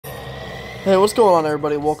Hey, what's going on,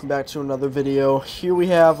 everybody? Welcome back to another video. Here we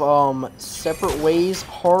have Separate Ways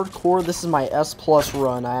Hardcore. This is my S Plus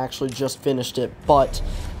run. I actually just finished it, but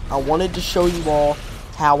I wanted to show you all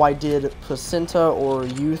how I did Placenta or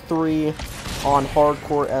U-3 on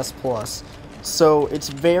Hardcore S Plus. So it's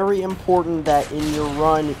very important that in your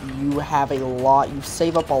run you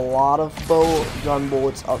save up a lot of bow gun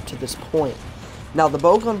bullets up to this point. Now, the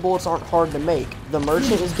bow gun bullets aren't hard to make. The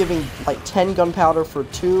merchant is giving like 10 gunpowder for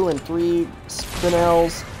 2 and 3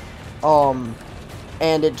 spinels,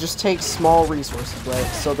 and it just takes small resources, right?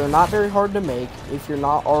 So they're not very hard to make if you're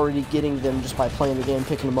not already getting them just by playing the game,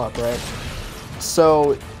 picking them up, right?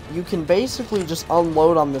 So you can basically just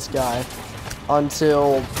unload on this guy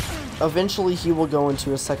until eventually he will go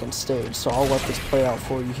into a second stage. So I'll let this play out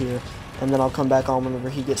for you here, and then I'll come back on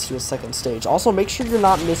whenever he gets to a second stage. Also, make sure you're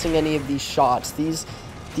not missing any of these shots. These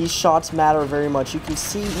shots matter very much. You can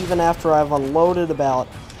see even after I've unloaded about,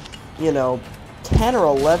 10 or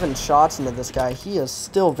 11 shots into this guy, he is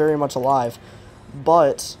still very much alive.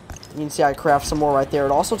 But you can see I craft some more right there.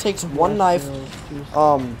 It also takes one knife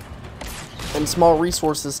and small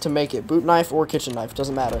resources to make it. Boot knife or kitchen knife,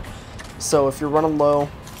 doesn't matter. So if you're running low,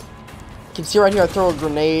 you can see right here I throw a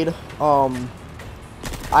grenade.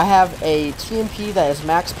 I have a TMP that is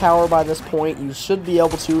max power by this point. You should be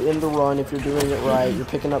able to in the run if you're doing it right. You're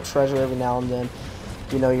picking up treasure every now and then.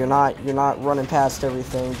 You're not running past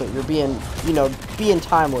everything, but you're being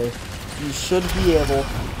timely. You should be able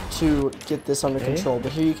to get this under control.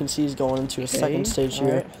 But here you can see he's going into a second stage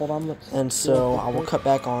here. Right, hold on, and so I will cut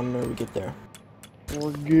back on when we get there.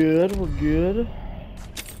 We're good, we're good.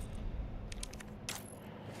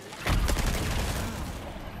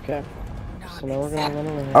 Okay. So now we're gonna run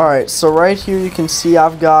around. Alright, so right here you can see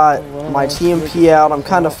I've got my TMP out. I'm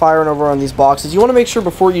kind of firing over on these boxes. You want to make sure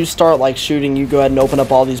before you start like shooting, you go ahead and open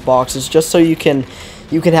up all these boxes just so you can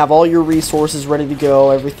have all your resources ready to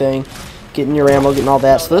go, everything, getting your ammo, getting all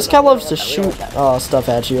that. So this guy loves to shoot stuff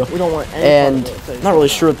at you. We don't want and I'm not really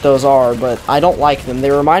sure what those are, but I don't like them.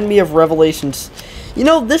 They remind me of Revelations.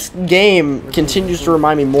 This game continues to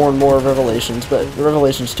remind me more and more of Revelations, but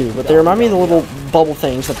Revelations 2. But they remind me of the little bubble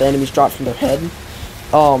things that the enemies drop from their head,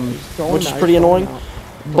 which is pretty annoying.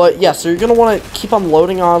 But yeah, so you're gonna want to keep on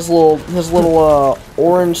loading on his little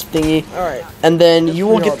orange thingy, and then you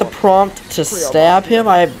will get the prompt to stab him.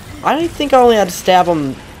 I think I only had to stab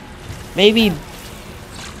him maybe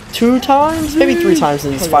 2 times, maybe 3 times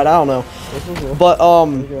in this fight. I don't know. But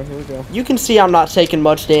you can see I'm not taking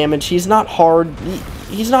much damage. He's not hard.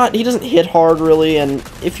 He doesn't hit hard really, and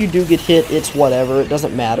if you do get hit, it's whatever. It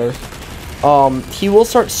doesn't matter. He will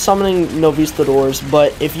start summoning Novistadors,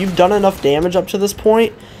 but if you've done enough damage up to this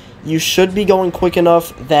point, you should be going quick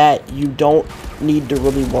enough that you don't need to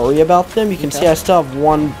really worry about them. You can see I still have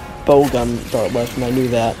 1 bow gun dart left, and I knew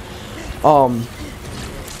that.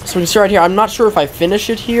 So we can see right here, I'm not sure if I finish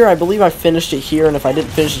it here. I believe I finished it here, and if I didn't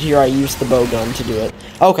finish it here, I used the bow gun to do it.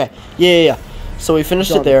 Okay, yeah. So we finished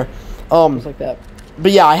it there. Just like that.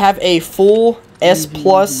 But yeah, I have a full S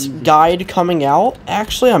Plus guide coming out.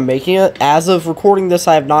 Actually, I'm making it. As of recording this,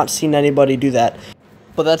 I have not seen anybody do that.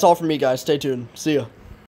 But that's all from me, guys. Stay tuned. See ya.